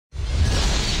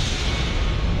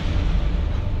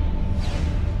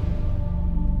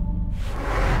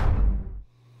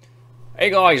Hey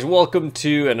guys, welcome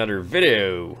to another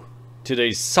video.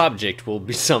 Today's subject will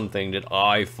be something that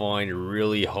I find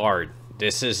really hard.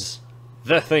 This is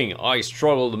the thing I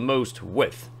struggle the most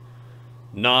with.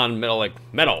 Non-metallic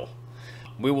metal.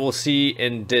 We will see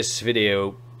in this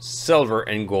video silver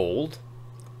and gold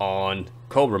on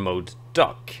Cobra mode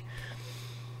duck.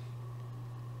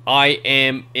 I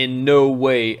am in no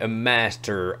way a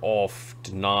master of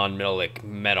the non-metallic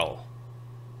metal.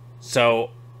 So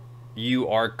you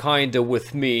are kinda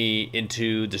with me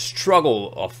into the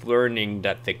struggle of learning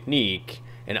that technique,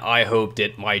 and I hope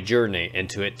that my journey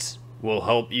into it will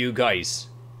help you guys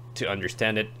to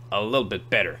understand it a little bit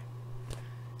better.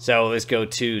 So let's go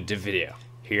to the video.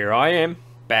 Here I am,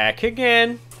 back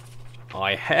again.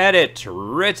 I had it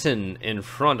written in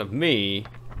front of me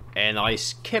and I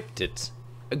skipped it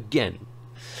again.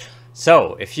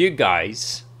 So if you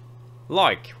guys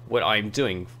like what I'm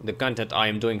doing, the content I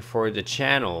am doing for the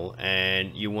channel,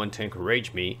 and you want to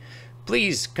encourage me,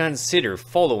 please consider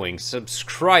following,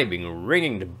 subscribing,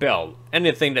 ringing the bell,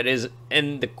 anything that is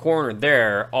in the corner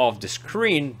there of the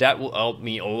screen. That will help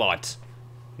me a lot.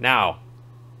 Now,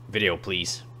 video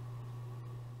please.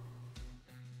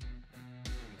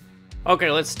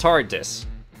 Okay, let's start this.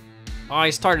 I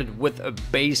started with a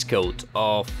base coat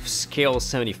of scale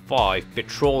 75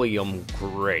 petroleum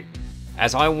gray,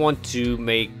 as I want to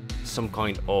make some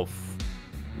kind of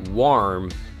warm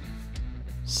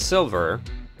silver.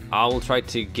 I will try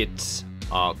to get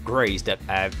grays that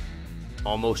have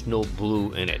almost no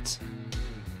blue in it.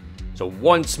 So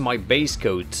once my base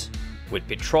coat with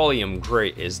petroleum gray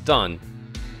is done,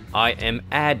 I am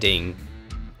adding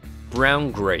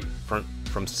brown gray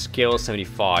from scale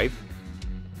 75,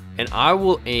 and I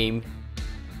will aim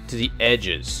to the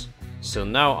edges. So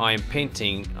now I am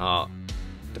painting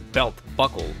the belt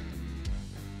buckle,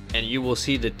 and you will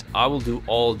see that I will do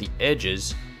all the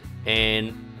edges,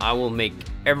 and I will make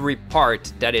every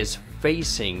part that is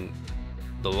facing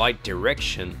the light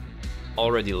direction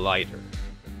already lighter.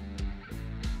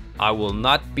 I will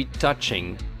not be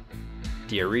touching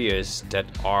the areas that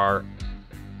are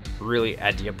really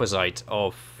at the opposite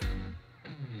of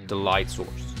the light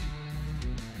source.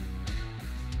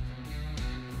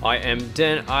 I am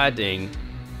then adding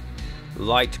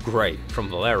light gray from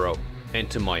Valero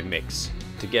into my mix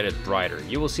to get it brighter.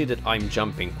 You will see that I'm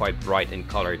jumping quite bright in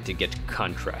color to get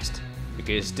contrast,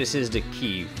 because this is the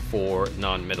key for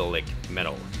non-metallic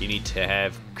metal. You need to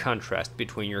have contrast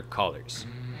between your colors.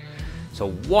 So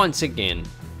once again,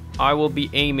 I will be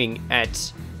aiming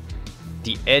at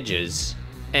the edges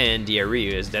and the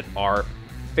areas that are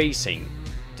facing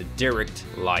the direct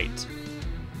light.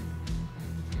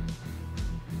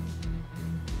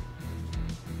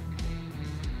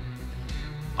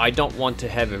 I don't want to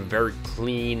have a very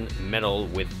clean metal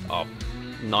with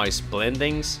nice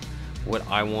blendings. What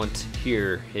I want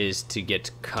here is to get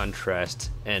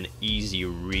contrast and easy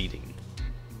reading.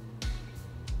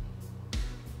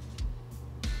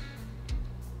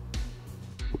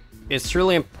 It's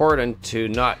really important to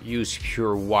not use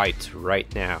pure white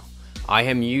right now. I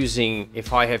am using,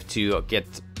 if I have to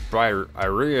get brighter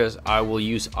areas, I will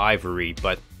use ivory,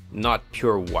 but not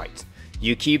pure white.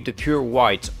 You keep the pure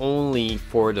white only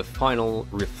for the final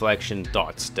reflection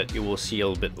dots that you will see a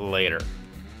little bit later.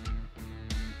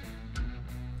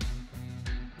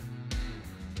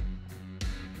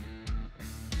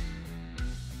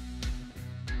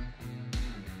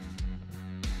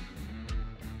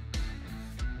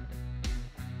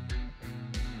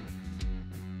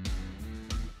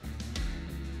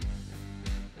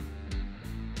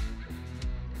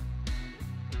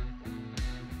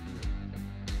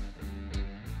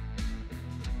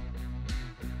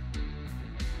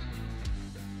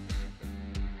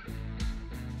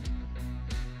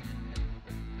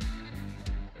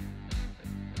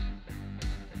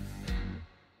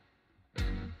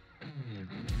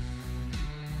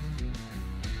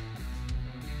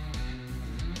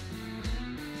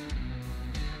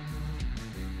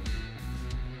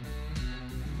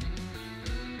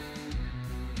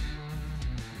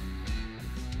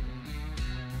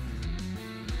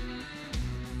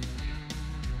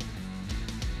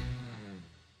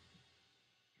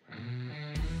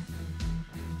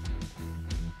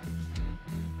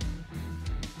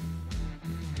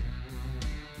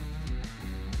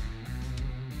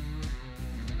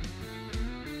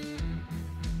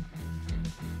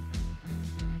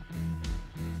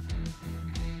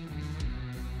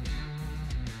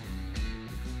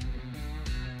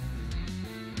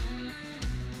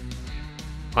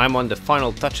 I'm on the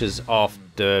final touches of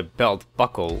the belt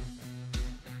buckle.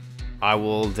 I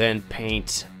will then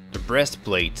paint the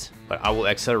breastplate, but I will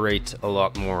accelerate a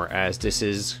lot more as this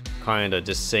is kinda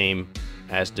the same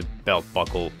as the belt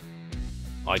buckle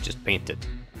I just painted.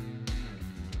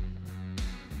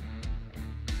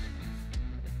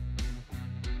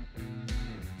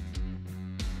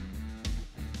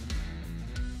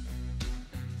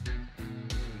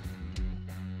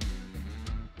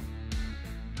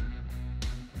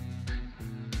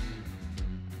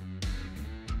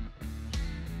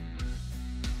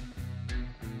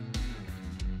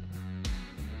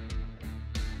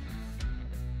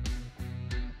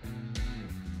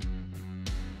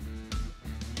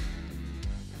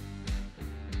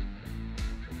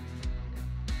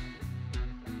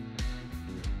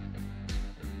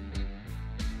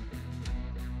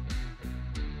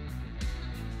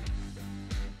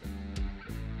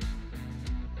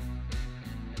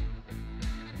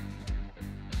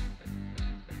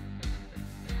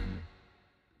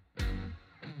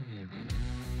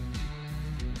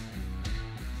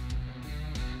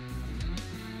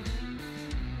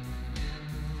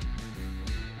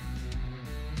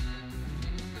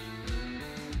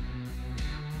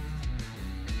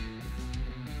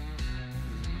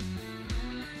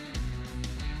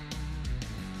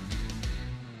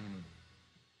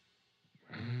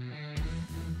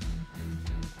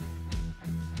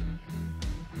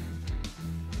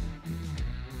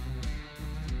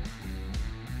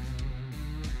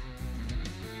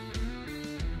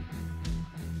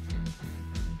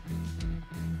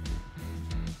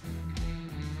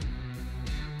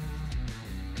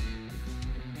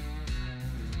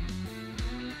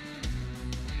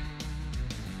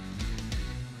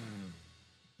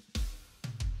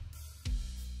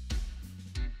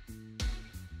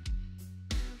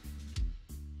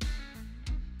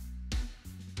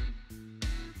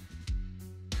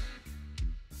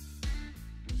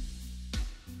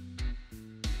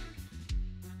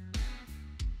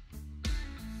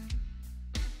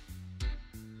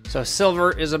 So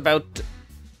silver is about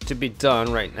to be done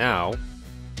right now.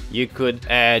 You could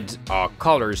add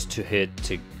colors to it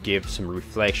to give some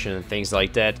reflection and things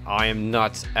like that. I am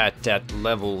not at that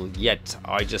level yet.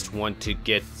 I just want to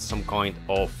get some kind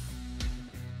of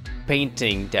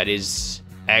painting that is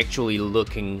actually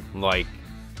looking like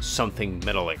something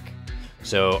metallic.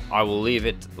 So I will leave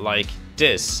it like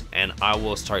this and I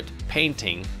will start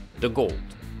painting the gold.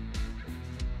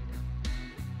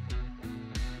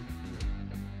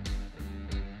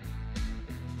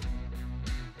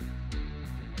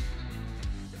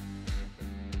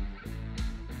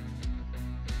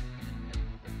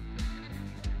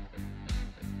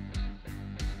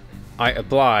 I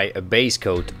apply a base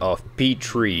coat of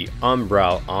P3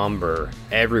 Umbral Umber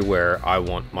everywhere I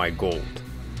want my gold.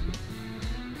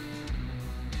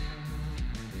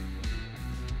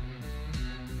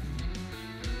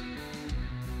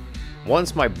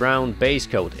 Once my brown base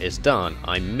coat is done,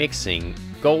 I'm mixing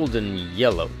golden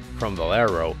yellow from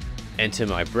Valero into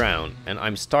my brown and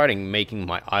I'm starting making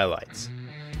my highlights.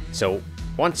 So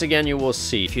once again you will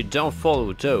see, if you don't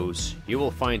follow those, you will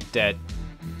find that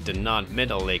the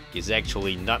non-metallic is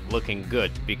actually not looking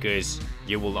good because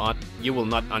you will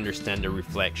not understand the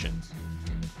reflections.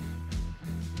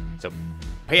 So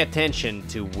pay attention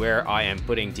to where I am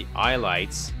putting the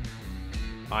highlights.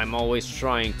 I'm always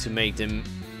trying to make them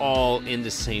all in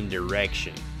the same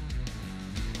direction.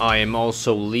 I am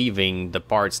also leaving the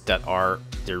parts that are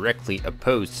directly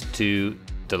opposed to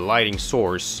the lighting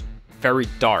source very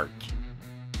dark.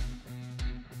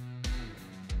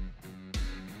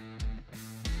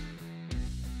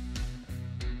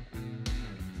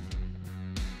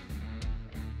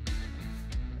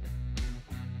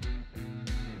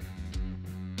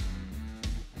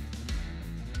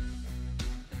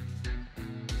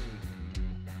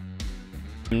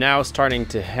 I'm now starting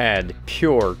to add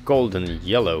pure golden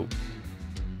yellow.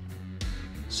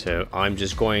 So I'm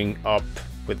just going up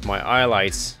with my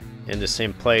highlights in the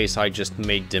same place. I just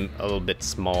made them a little bit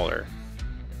smaller.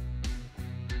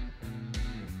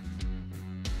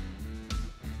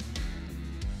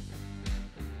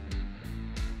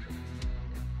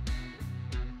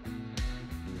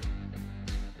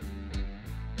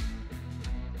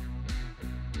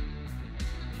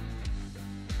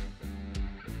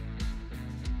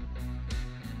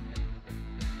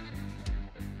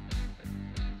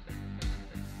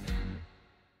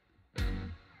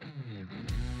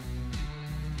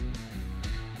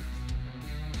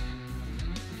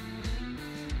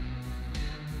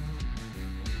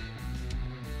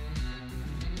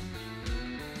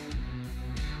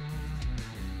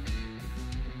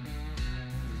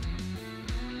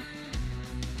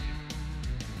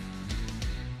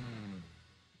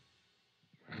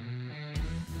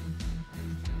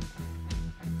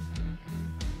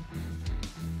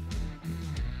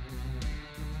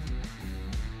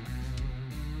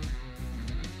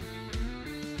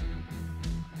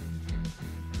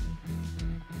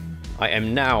 I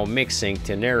am now mixing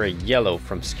Tenere yellow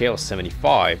from scale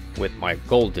 75 with my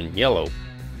golden yellow,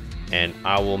 and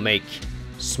I will make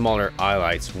smaller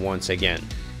highlights once again.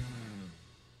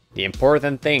 The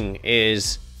important thing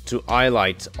is to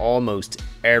highlight almost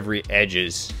every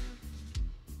edges,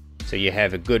 so you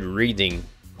have a good reading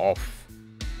of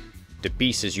the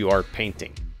pieces you are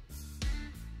painting.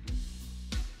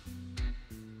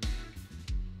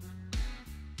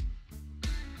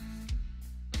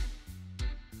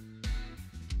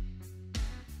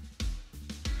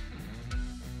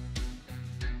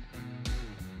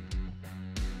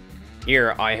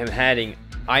 Here I am adding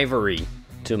ivory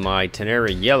to my Tenere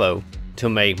yellow to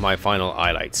make my final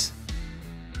highlights.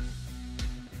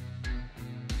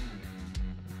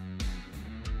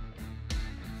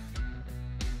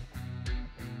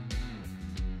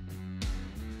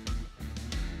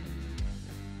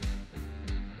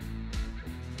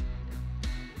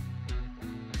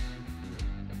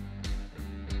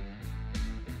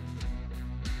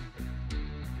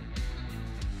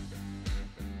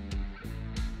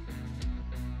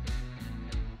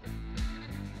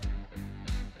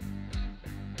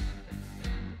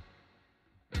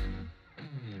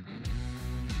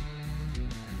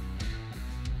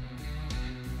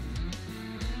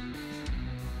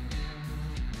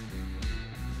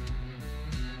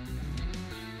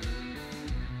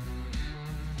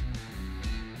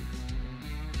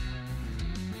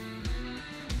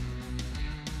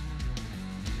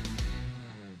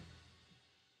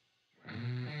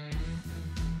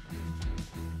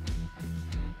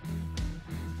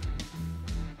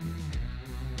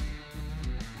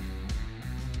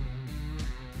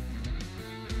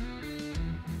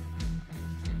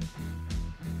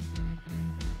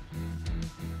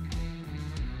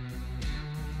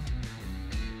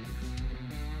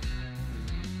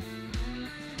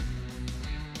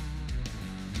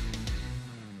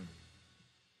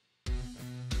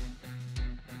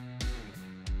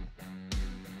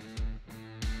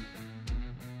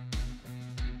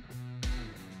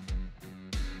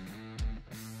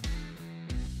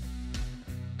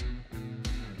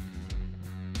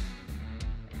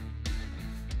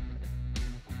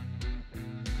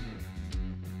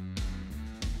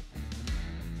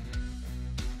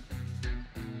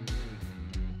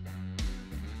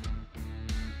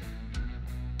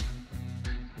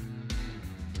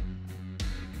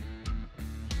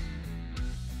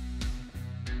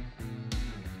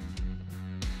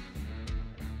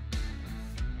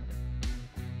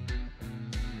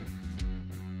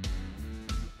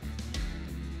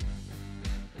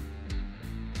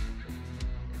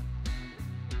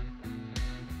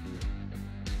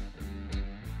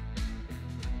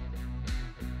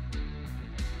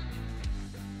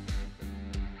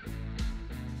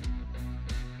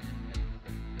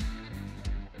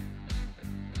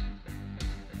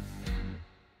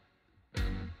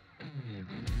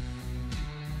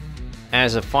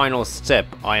 As a final step,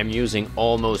 I am using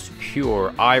almost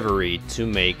pure ivory to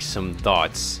make some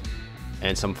dots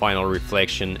and some final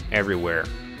reflection everywhere,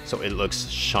 so it looks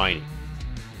shiny.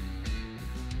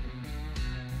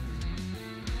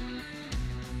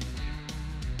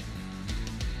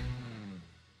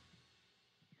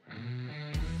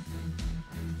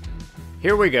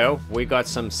 Here we go, we got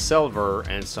some silver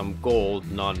and some gold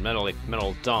non-metallic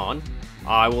metal done.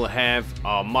 I will have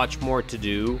much more to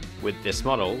do with this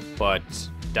model, but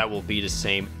that will be the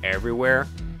same everywhere.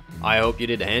 I hope you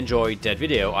did enjoy that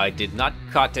video. I did not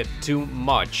cut it too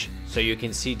much, so you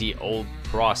can see the old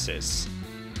process.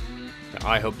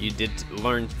 I hope you did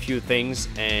learn a few things,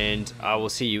 and I will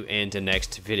see you in the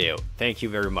next video. Thank you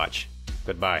very much.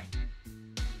 Goodbye.